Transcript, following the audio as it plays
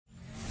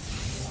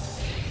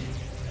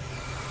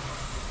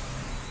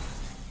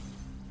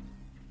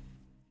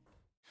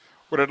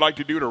What I'd like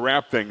to do to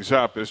wrap things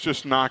up is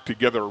just knock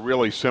together a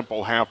really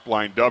simple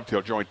half-blind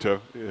dovetail joint to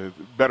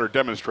better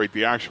demonstrate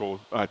the actual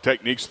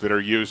techniques that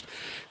are used.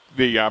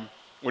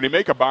 When you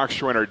make a box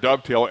joint or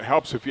dovetail, it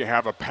helps if you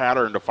have a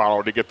pattern to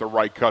follow to get the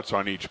right cuts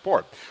on each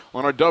board.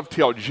 On a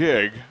dovetail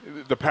jig,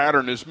 the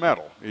pattern is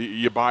metal.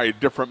 You buy a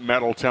different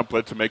metal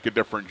template to make a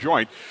different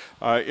joint.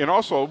 And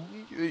also,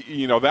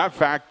 that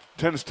fact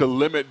tends to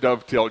limit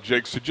dovetail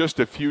jigs to just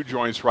a few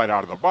joints right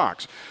out of the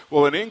box.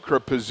 Well, an INCRA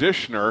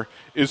positioner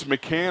is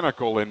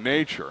mechanical in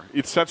nature.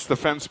 It sets the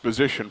fence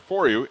position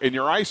for you, and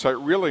your eyesight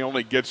really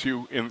only gets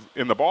you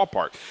in the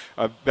ballpark.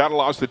 That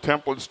allows the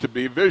templates to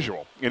be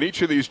visual. And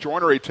each of these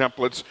joinery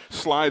templates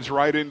slides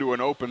right into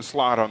an open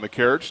slot on the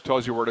carriage,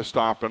 tells you where to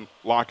stop and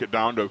lock it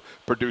down to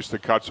produce the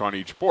cuts on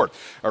each board.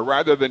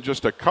 Rather than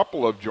just a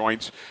couple of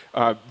joints,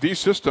 these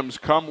systems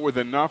come with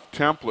enough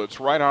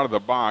templates right out of the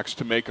box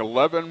to make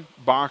 11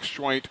 box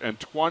joint and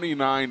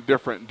 29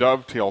 different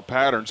dovetail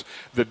patterns.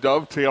 The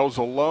dovetails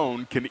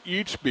alone can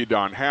each be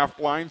done half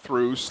blind,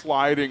 through,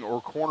 sliding,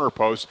 or corner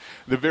posts.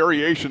 The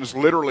variations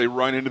literally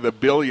run into the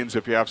billions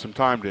if you have some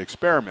time to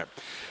experiment.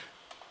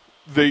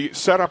 The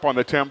setup on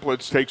the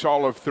templates takes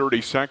all of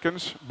 30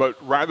 seconds, but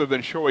rather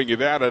than showing you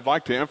that, I'd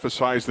like to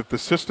emphasize that the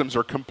systems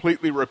are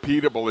completely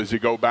repeatable as you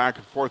go back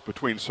and forth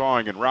between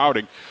sawing and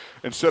routing.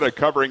 Instead of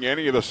covering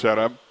any of the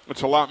setup,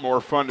 it's a lot more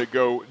fun to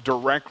go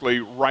directly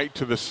right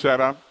to the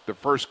setup, the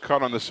first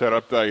cut on the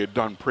setup that I had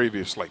done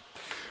previously.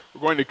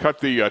 We're going to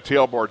cut the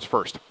tailboards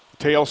first.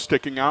 Tail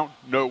sticking out,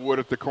 no wood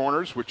at the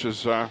corners, which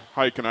is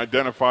how you can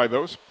identify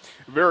those.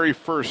 Very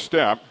first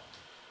step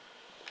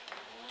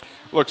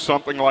looks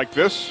something like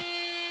this.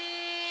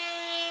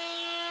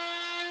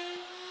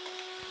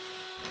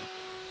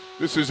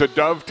 This is a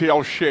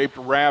dovetail-shaped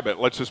rabbet.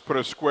 Let's just put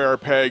a square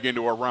peg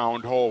into a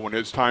round hole when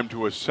it's time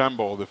to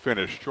assemble the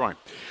finished joint.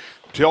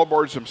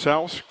 Tailboards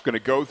themselves going to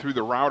go through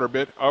the router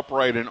bit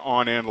upright and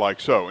on end like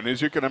so. And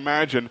as you can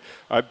imagine,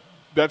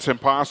 that's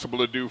impossible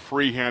to do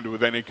freehand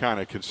with any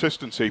kind of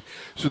consistency.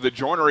 So the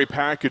joinery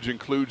package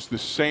includes the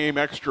same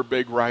extra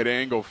big right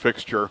angle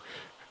fixture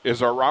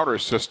as our router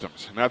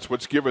systems. And that's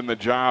what's given the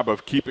job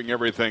of keeping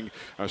everything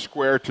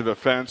square to the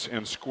fence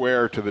and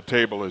square to the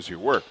table as you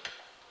work.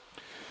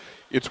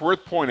 It's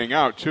worth pointing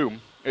out, too,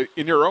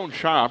 in your own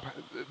shop,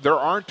 there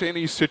aren't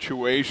any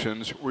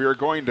situations where you're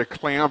going to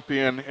clamp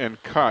in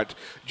and cut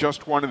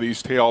just one of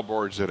these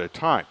tailboards at a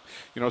time.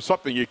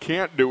 Something you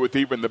can't do with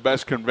even the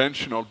best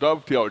conventional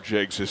dovetail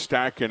jigs is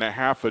stack in a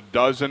half a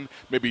dozen,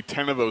 maybe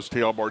 10 of those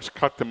tailboards,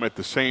 cut them at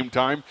the same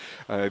time.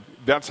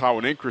 That's how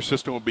an INCRA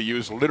system will be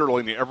used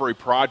literally in every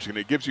project, and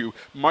it gives you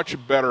much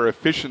better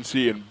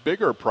efficiency in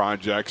bigger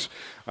projects,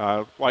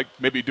 like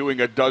maybe doing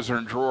a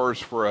dozen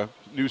drawers for a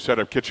new set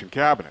of kitchen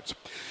cabinets.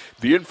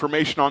 The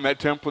information on that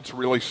template's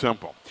really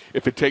simple.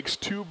 If it takes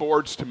 2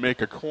 boards to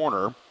make a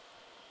corner,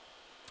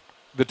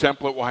 the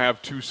template will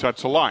have 2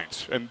 sets of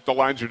lines, and the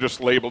lines are just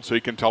labeled so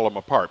you can tell them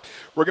apart.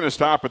 We're going to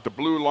stop at the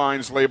blue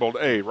lines labeled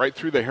A, right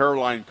through the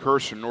hairline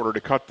cursor in order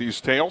to cut these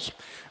tails.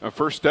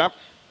 First step,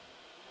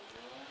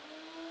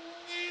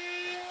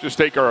 just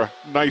take a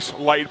nice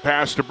light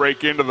pass to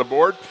break into the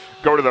board,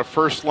 go to the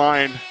first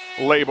line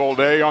labeled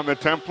A on the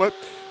template,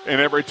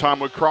 and every time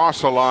we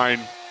cross a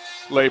line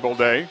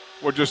labeled A,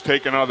 we'll just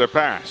take another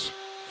pass.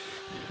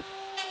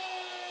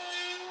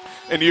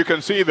 And you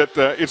can see that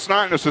it's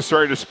not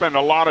necessary to spend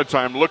a lot of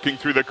time looking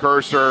through the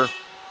cursor,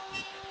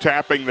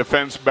 tapping the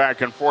fence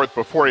back and forth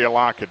before you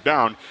lock it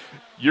down.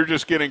 You're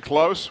just getting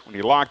close. When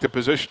you lock the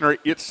positioner,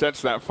 it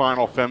sets that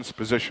final fence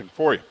position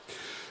for you.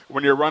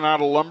 When you run out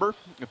of lumber,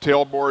 the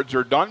tailboards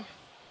are done.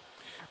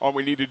 All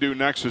we need to do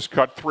next is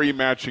cut 3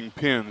 matching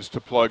pins to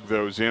plug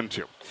those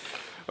into.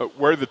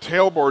 Where the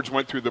tailboards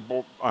went through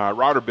the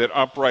router bit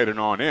upright and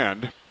on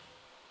end,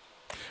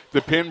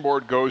 the pin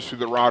board goes through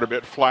the router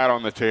bit flat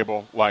on the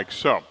table like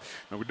so.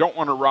 Now, we don't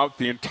want to route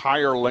the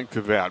entire length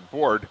of that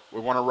board. We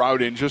want to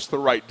route in just the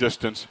right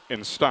distance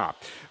and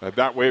stop.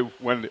 That way,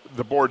 when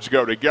the boards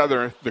go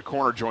together, the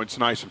corner joint's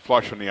nice and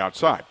flush on the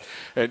outside.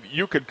 And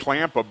you could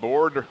clamp a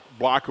board,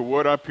 block of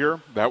wood up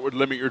here. That would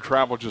limit your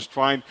travel just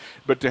fine.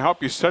 But to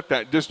help you set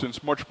that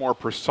distance much more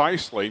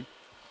precisely,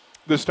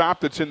 the stop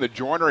that's in the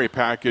joinery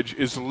package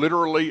is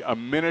literally a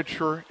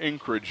miniature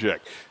INCRA jig.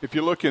 If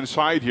you look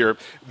inside here,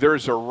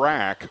 there's a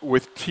rack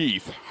with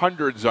teeth,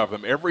 hundreds of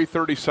them, every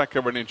 32nd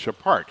of an inch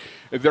apart.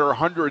 There are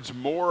hundreds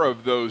more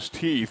of those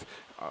teeth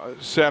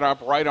set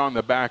up right on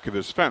the back of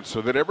this fence,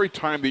 so that every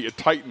time that you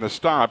tighten the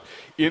stop,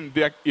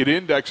 it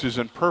indexes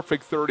in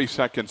perfect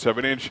 32nds of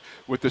an inch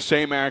with the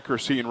same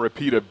accuracy and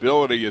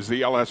repeatability as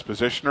the LS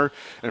positioner.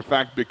 In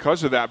fact,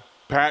 because of that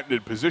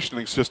patented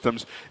positioning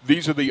systems,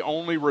 these are the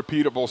only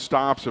repeatable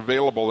stops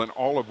available in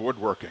all of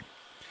woodworking.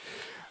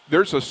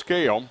 There's a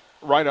scale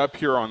right up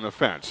here on the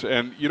fence,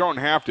 and you don't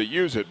have to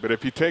use it, but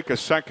if you take a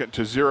second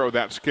to zero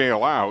that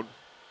scale out,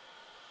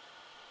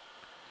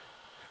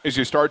 as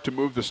you start to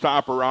move the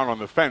stop around on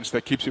the fence,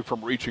 that keeps you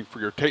from reaching for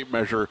your tape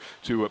measure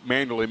to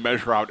manually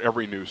measure out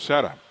every new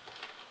setup.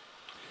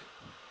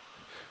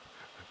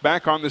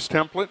 Back on this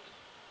template,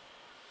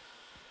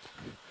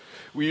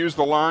 We use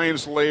the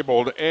lines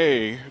labeled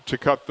A to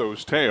cut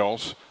those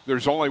tails.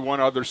 There's only one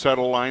other set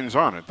of lines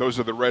on it. Those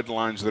are the red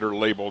lines that are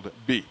labeled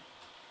B.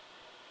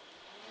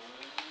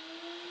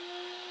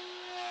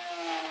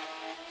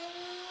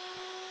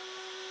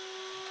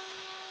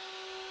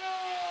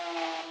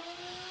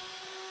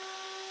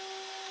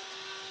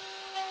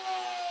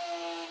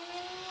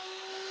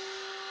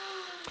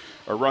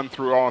 I run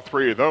through all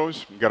three of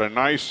those. We've got a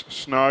nice,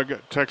 snug,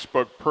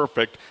 textbook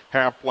perfect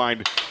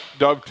half-blind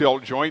dovetail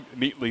joint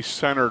neatly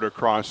centered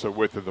across the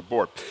width of the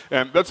board.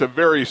 And that's a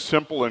very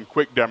simple and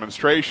quick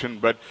demonstration,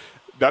 but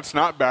that's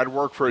not bad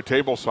work for a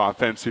table saw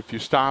fence if you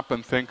stop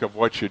and think of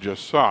what you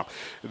just saw.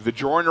 The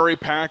joinery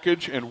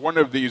package and one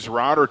of these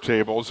router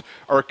tables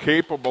are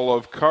capable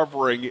of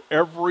covering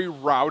every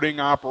routing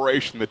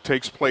operation that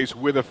takes place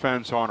with a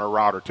fence on a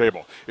router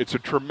table. It's a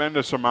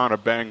tremendous amount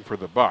of bang for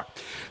the buck.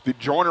 The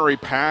joinery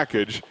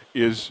package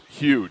is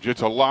huge.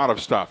 It's a lot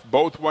of stuff.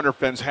 Both Wonder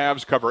Fence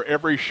halves cover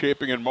every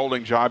shaping and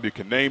molding job you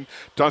can name.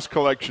 Dust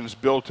collection's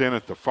built in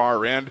at the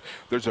far end.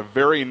 There's a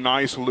very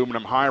nice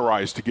aluminum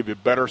high-rise to give you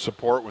better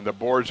support when the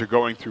boards are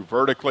going through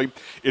vertically.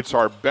 It's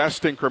our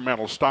best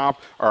incremental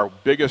stop, our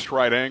biggest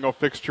right angle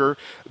fixture.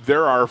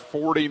 There are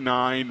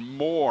 49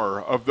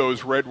 more of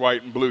those red,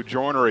 white, and blue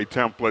joinery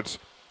templates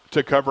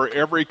to cover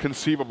every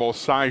conceivable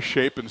size,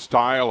 shape, and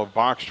style of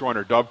box joint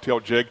or dovetail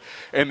jig,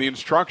 and the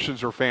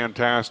instructions are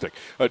fantastic.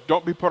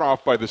 Don't be put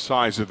off by the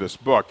size of this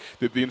book.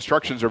 The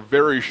instructions are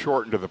very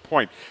short and to the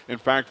point. In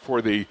fact,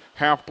 for the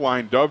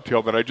half-blind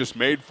dovetail that I just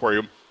made for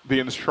you, the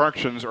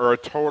instructions are a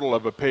total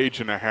of 1.5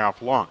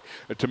 pages long.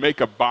 To make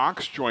a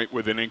box joint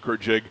with an INCRA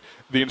jig,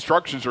 the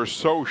instructions are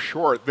so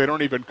short they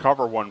don't even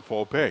cover one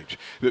full page.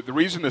 The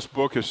reason this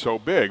book is so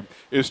big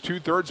is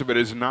 2/3 of it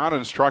is not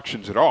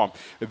instructions at all.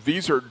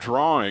 These are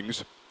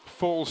drawings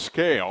full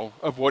scale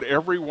of what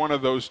every one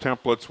of those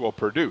templates will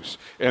produce.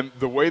 And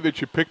the way that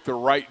you pick the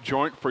right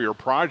joint for your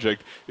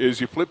project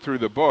is you flip through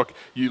the book,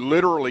 you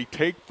literally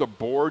take the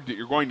board that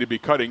you're going to be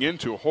cutting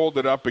into, hold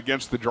it up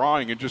against the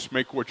drawing, and just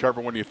make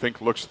whichever one you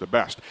think looks the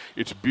best.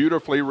 It's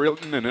beautifully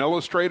written and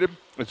illustrated.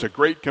 It's a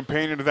great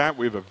companion to that.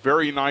 We have a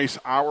very nice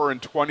 1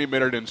 and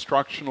 20-minute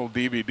instructional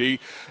DVD.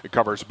 It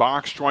covers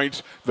box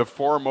joints, the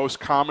 4 most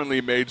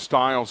commonly made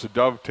styles of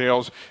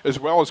dovetails, as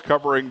well as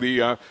covering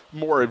the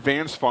more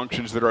advanced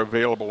functions that are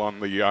available on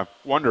the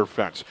Wonder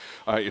Fence.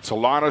 It's a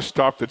lot of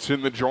stuff that's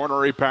in the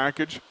joinery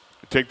package.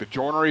 Take the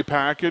joinery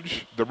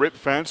package, the rip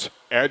fence,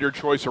 add your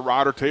choice of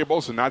router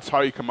tables, and that's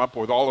how you come up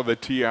with all of the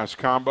TS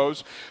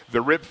combos. The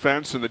rip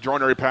fence and the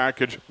joinery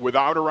package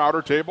without a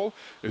router table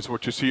is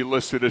what you see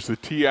listed as the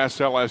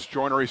TS-LS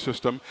joinery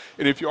system.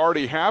 And if you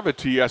already have a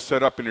TS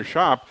set up in your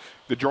shop,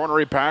 the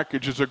joinery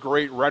package is a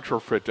great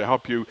retrofit to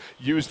help you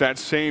use that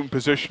same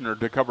positioner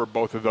to cover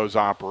both of those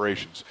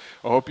operations.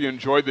 I hope you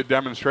enjoyed the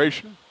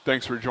demonstration.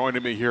 Thanks for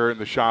joining me here in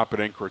the shop at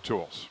INCRA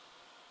Tools.